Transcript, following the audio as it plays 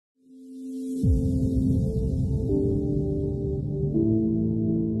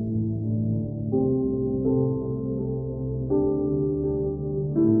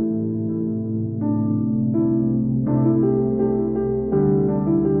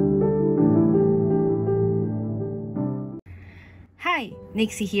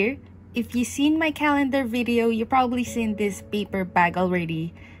Nixie here. If you've seen my calendar video, you probably seen this paper bag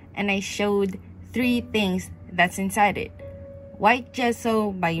already, and I showed 3 things that's inside it. White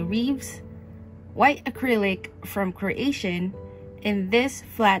gesso by Reeves, white acrylic from Creation, and this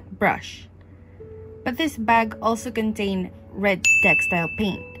flat brush. But this bag also contained red textile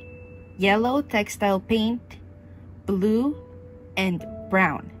paint, yellow textile paint, blue, and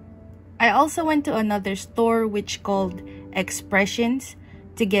brown. I also went to another store which called Expressions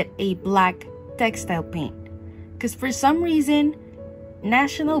to get a black textile paint, because for some reason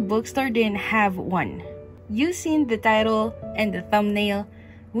National Bookstore didn't have one. You seen the title and the thumbnail.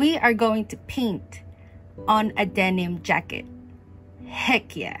 We are going to paint on a denim jacket.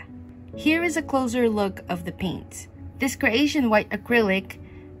 Heck yeah! Here is a closer look of the paints. This Creation white acrylic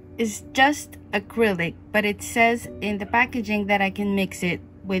is just acrylic, but it says in the packaging that I can mix it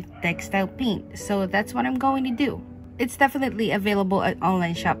with textile paint, so that's what I'm going to do. It's definitely available at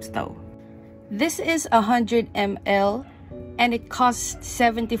online shops though. This is 100 ml and it costs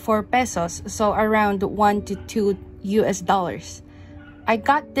 74 pesos, so around $1 to $2 US. I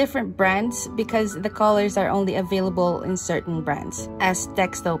got different brands because the colors are only available in certain brands as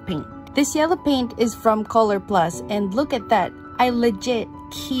textile paint. This yellow paint is from KolorPlus, and look at that. I legit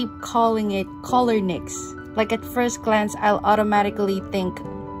keep calling it Colornix. Like at first glance, I'll automatically think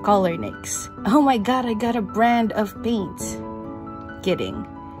Colornix. Oh my god, I got a brand of paints. Kidding.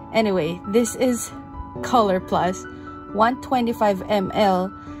 Anyway, this is KolorPlus, 125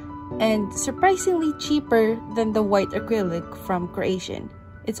 ml, and surprisingly cheaper than the white acrylic from Creation.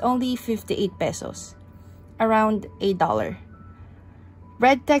 It's only 58 pesos, around $8.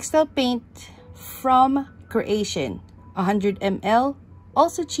 Red textile paint from Creation, 100 ml,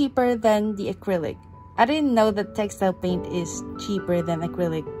 also cheaper than the acrylic. I didn't know that textile paint is cheaper than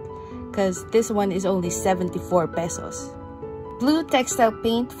acrylic because this one is only 74 pesos. Blue textile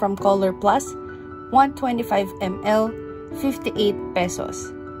paint from KolorPlus, 125 ml, 58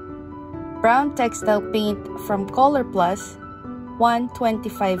 pesos. Brown textile paint from KolorPlus,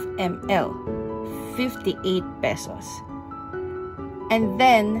 125 ml, 58 pesos. And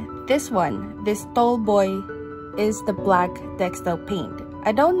then this one, this tall boy, is the black textile paint.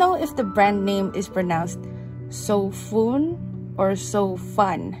 I don't know if the brand name is pronounced Sofun or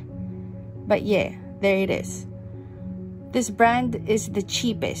Sofun, but yeah, there it is. This brand is the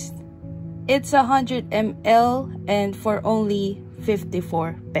cheapest. It's 100 ml and for only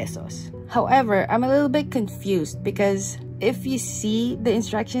 54 pesos. However, I'm a little bit confused because if you see the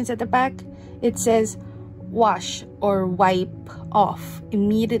instructions at the back, it says wash or wipe off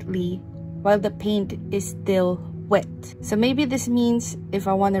immediately while the paint is still wet. So maybe this means if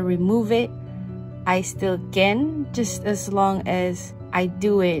I want to remove it, I still can, just as long as I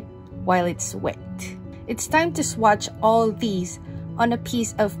do it while it's wet. It's time to swatch all these on a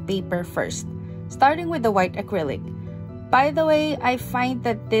piece of paper first, starting with the white acrylic. By the way, I find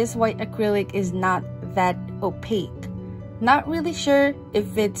that this white acrylic is not that opaque. Not really sure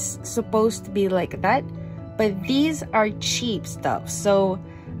if it's supposed to be like that, but these are cheap stuff, so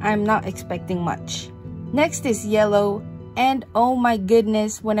I'm not expecting much. Next is yellow, and oh my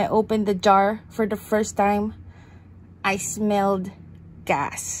goodness, when I opened the jar for the first time, I smelled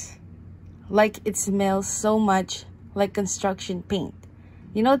gas. Like it smells so much like construction paint.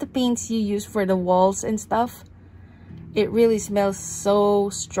 You know the paints you use for the walls and stuff? It really smells so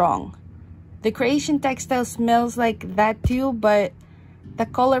strong. The Creation textile smells like that too, but the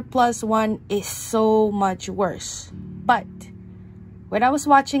KolorPlus one is so much worse. But when I was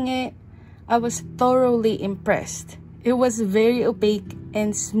watching it, I was thoroughly impressed. It was very opaque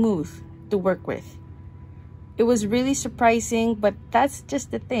and smooth to work with. It was really surprising, but that's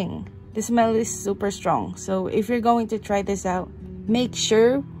just the thing. The smell is super strong, so if you're going to try this out, make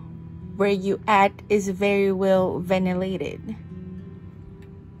sure where you at is very well ventilated.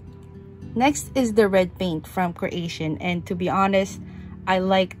 Next is the red paint from Creation, and to be honest, I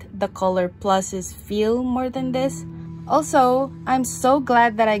liked the KolorPlus's feel more than this. Also, I'm so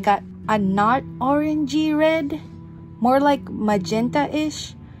glad that I got a not orangey red, more like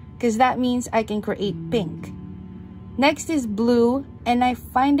magenta-ish, because that means I can create pink. Next is blue, and I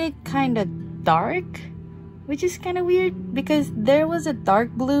find it kind of dark, which is kind of weird because there was a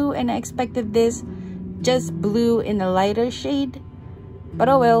dark blue and I expected this just blue in a lighter shade. But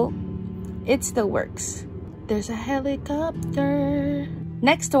oh well, it still works. There's a helicopter.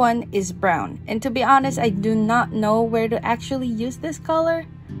 Next one is brown, and to be honest, I do not know where to actually use this color.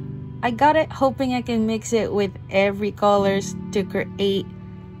 I got it hoping I can mix it with every colors to create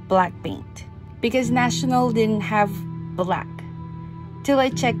black paint, because National didn't have black till I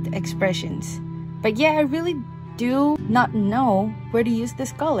checked Expressions. But yeah, I really do not know where to use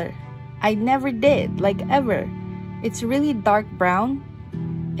this color. I never did, like ever. It's really dark brown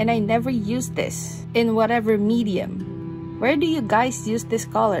and I never used this in whatever medium. Where do you guys use this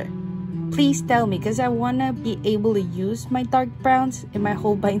color? Please tell me, because I wanna be able to use my dark browns in my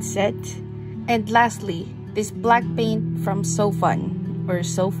Holbein set. And lastly, this black paint from Sofun or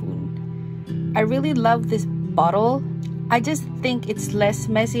Sofun. I really love this bottle. I just think it's less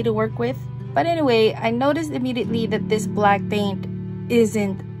messy to work with. But anyway, I noticed immediately that this black paint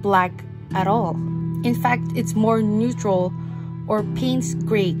isn't black at all. In fact, it's more neutral or paints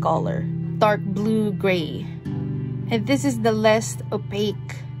gray color, dark blue gray. And this is the less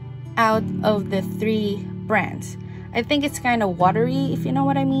opaque out of the three brands. I think it's kind of watery, if you know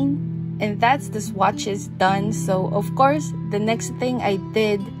what I mean. And that's the swatches done. So of course, the next thing I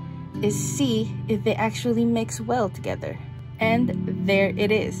did is see if they actually mix well together. And there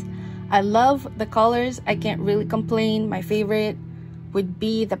it is. I love the colors. I can't really complain. My favorite would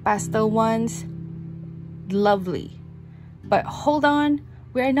be the pastel ones. Lovely. But hold on,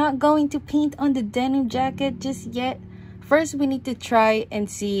 we're not going to paint on the denim jacket just yet. First, we need to try and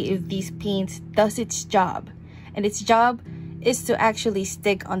see if these paints does its job. And its job is to actually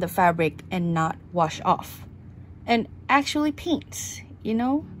stick on the fabric and not wash off. And actually paints, you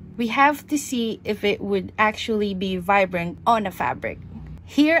know? We have to see if it would actually be vibrant on a fabric.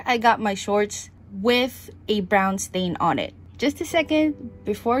 Here I got my shorts with a brown stain on it. Just a second,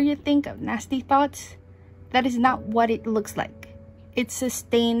 before you think of nasty thoughts, that is not what it looks like. It's a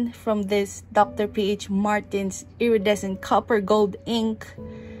stain from this Dr. P.H. Martin's iridescent copper gold ink.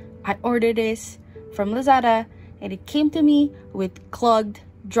 I ordered this from Lazada and it came to me with clogged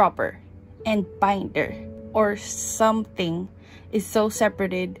dropper and binder or something is so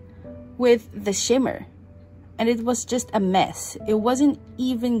separated with the shimmer. And it was just a mess. It wasn't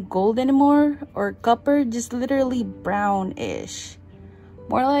even gold anymore or copper, just literally brownish.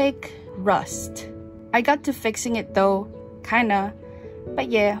 More like rust. I got to fixing it though, kinda. But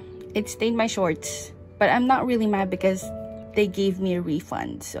yeah, it stained my shorts. But I'm not really mad because they gave me a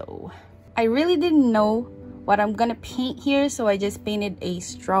refund, so. I really didn't know what I'm gonna paint here, so I just painted a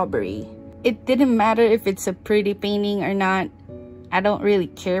strawberry. It didn't matter if it's a pretty painting or not. I don't really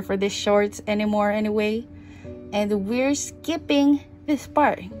care for these shorts anymore anyway. And we're skipping this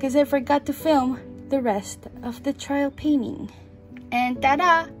part because I forgot to film the rest of the trial painting. And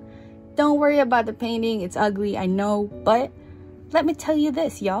ta-da! Don't worry about the painting, it's ugly, I know, but let me tell you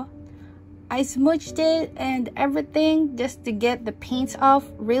this, y'all. I smooched it and everything just to get the paints off,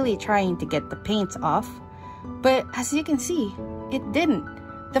 really trying to get the paints off. But as you can see, it didn't.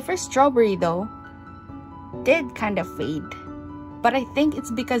 The first strawberry though, did kind of fade. But I think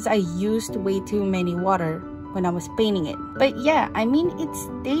it's because I used way too many water when I was painting it. But yeah, I mean, it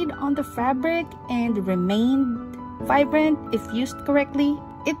stayed on the fabric and remained vibrant if used correctly.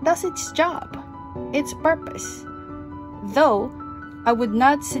 It does its job, its purpose. Though, I would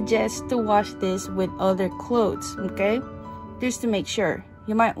not suggest to wash this with other clothes, okay? Just to make sure.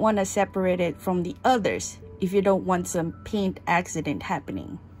 You might want to separate it from the others if you don't want some paint accident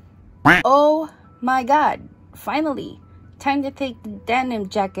happening. Oh my god, finally, time to take the denim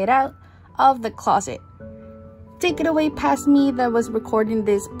jacket out of the closet. Take it away past me that was recording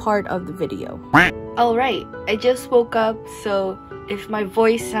this part of the video. Alright, I just woke up, so if my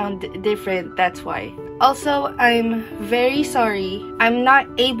voice sounds different, that's why. Also, I'm very sorry. I'm not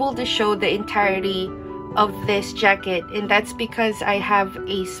able to show the entirety of this jacket, and that's because I have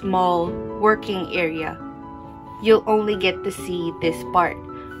a small working area. You'll only get to see this part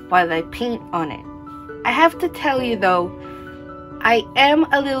while I paint on it. I have to tell you though, I am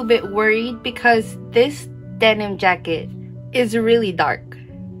a little bit worried because this denim jacket is really dark.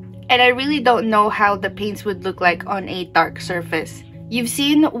 And I really don't know how the paints would look like on a dark surface. You've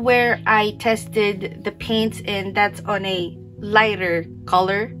seen where I tested the paints and that's on a lighter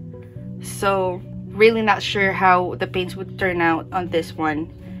color. So really not sure how the paints would turn out on this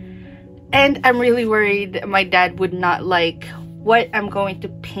one. And I'm really worried my dad would not like what I'm going to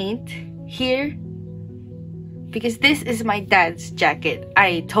paint here. Because this is my dad's jacket.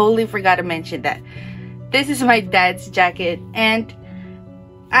 I totally forgot to mention that. This is my dad's jacket and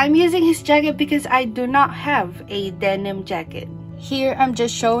I'm using his jacket because I do not have a denim jacket. Here I'm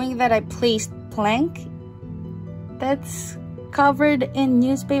just showing that I placed plank that's covered in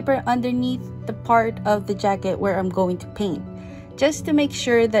newspaper underneath the part of the jacket where I'm going to paint, just to make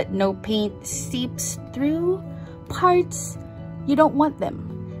sure that no paint seeps through parts you don't want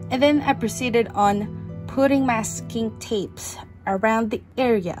them. And then I proceeded on putting masking tapes around the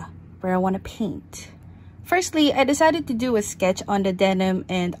area where I want to paint. Firstly, I decided to do a sketch on the denim,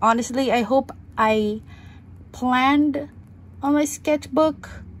 and honestly I hope I planned on my sketchbook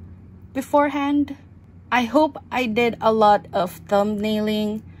beforehand. I hope I did a lot of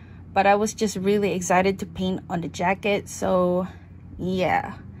thumbnailing, but I was just really excited to paint on the jacket. So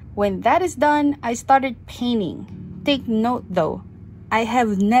yeah, when that is done, I started painting. Take note though, I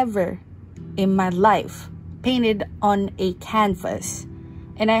have never in my life painted on a canvas,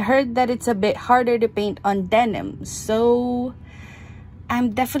 and I heard that it's a bit harder to paint on denim, so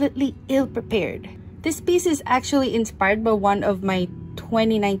I'm definitely ill prepared. This piece is actually inspired by one of my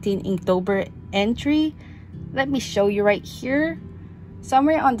 2019 Inktober entry. Let me show you right here,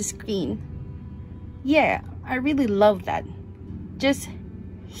 somewhere on the screen. Yeah, I really love that. Just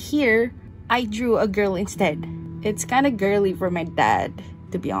here, I drew a girl instead. It's kind of girly for my dad,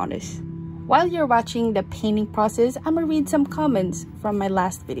 to be honest. While you're watching the painting process, I'm gonna read some comments from my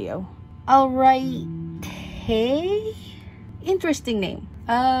last video. Alright, hey, interesting name.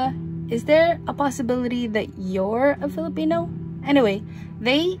 Is there a possibility that you're a Filipino? Anyway,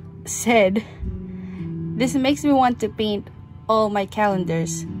 they said, this makes me want to paint all my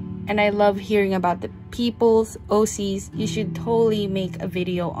calendars, and I love hearing about the people's OCs. You should totally make a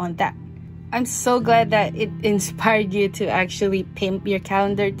video on that. I'm so glad that it inspired you to actually pimp your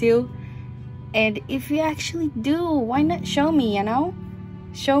calendar too. And if you actually do, why not show me, you know?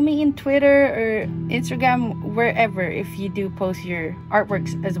 Show me in Twitter or Instagram, wherever, if you do post your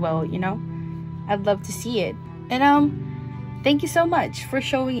artworks as well, you know? I'd love to see it. And thank you so much for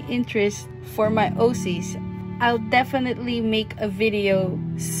showing interest for my OCs. I'll definitely make a video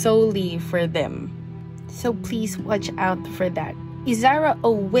solely for them, so please watch out for that. Izara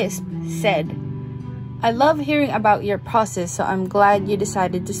O Wisp said, I love hearing about your process, so I'm glad you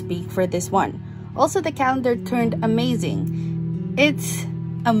decided to speak for this one. Also, the calendar turned amazing. It's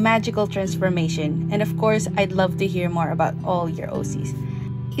a magical transformation, and of course, I'd love to hear more about all your OCs.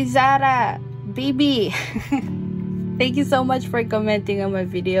 Izara, baby, thank you so much for commenting on my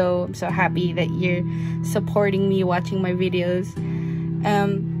video. I'm so happy that you're supporting me watching my videos.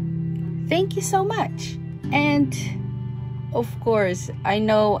 Thank you so much. And of course,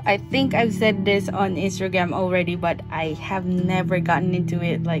 I think I've said this on Instagram already, but I have never gotten into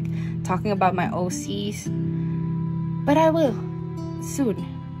it, like talking about my OCs. But I will soon,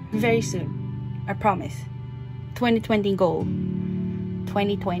 very soon, I promise. 2020 goal.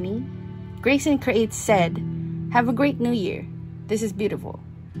 2020. Grayson Creates said, have a great new year. This is beautiful.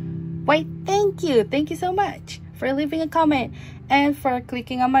 Why, thank you so much for leaving a comment and for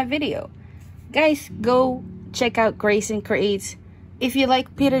clicking on my video. Guys, go check out Grayson Creates. If you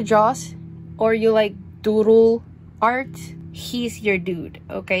like Peter Draws or you like doodle art, he's your dude,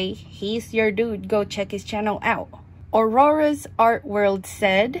 okay? He's your dude. Go check his channel out. Aurora's Art World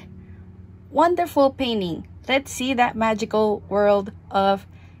said, wonderful painting. Let's see that magical world of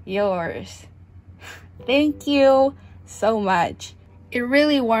yours. Thank you so much. It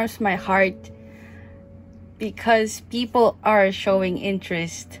really warms my heart because people are showing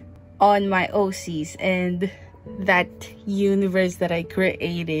interest on my OCs and that universe that I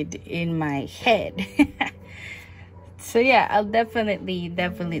created in my head. So yeah, I'll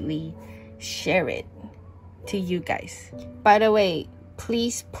definitely share it to you guys. By the way,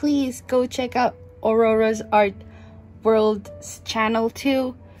 please go check out Aurora's Art World's channel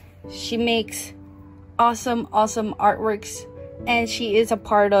too. She makes awesome artworks, and she is a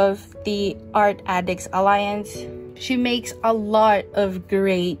part of the Addicts Alliance. She makes a lot of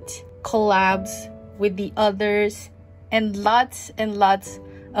great collabs with the others and lots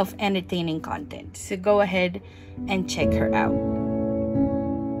of entertaining content. So go ahead and check her out.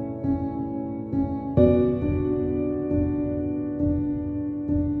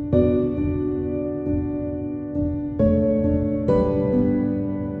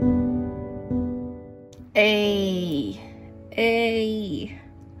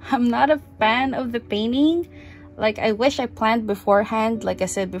 I'm not a fan of the painting. Like, I wish I planned beforehand, like I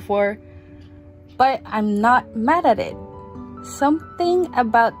said before, but I'm not mad at it. Something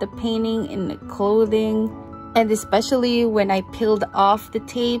about the painting in the clothing, and especially when I peeled off the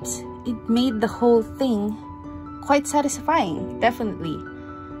tapes, it made the whole thing quite satisfying, definitely.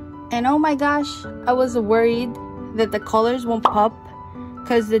 And oh my gosh, I was worried that the colors won't pop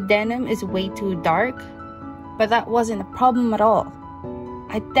because the denim is way too dark, but that wasn't a problem at all.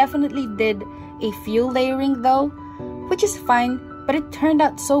 I definitely did a few layering though, which is fine, but it turned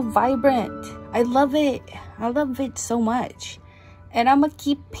out so vibrant. I love it. I love it so much. And I'm gonna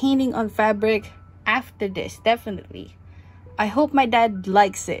keep painting on fabric after this, definitely. I hope my dad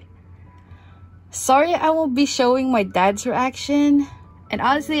likes it. Sorry I won't be showing my dad's reaction. And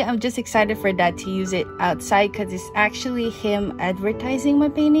honestly, I'm just excited for dad to use it outside because it's actually him advertising my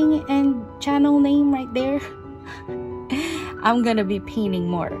painting and channel name right there. I'm gonna be painting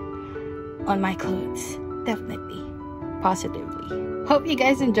more on my clothes. Definitely. Positively. Hope you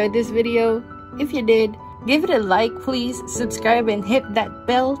guys enjoyed this video. If you did, give it a like, please. Subscribe and hit that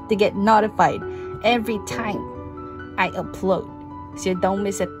bell to get notified every time I upload, so you don't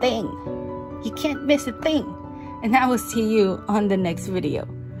miss a thing. You can't miss a thing. And I will see you on the next video.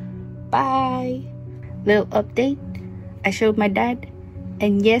 Bye. Little update. I showed my dad,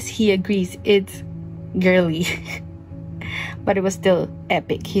 and yes, he agrees it's girly. But it was still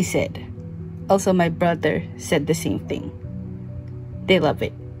epic, he said. Also, my brother said the same thing. They love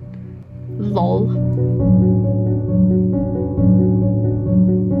it. Lol.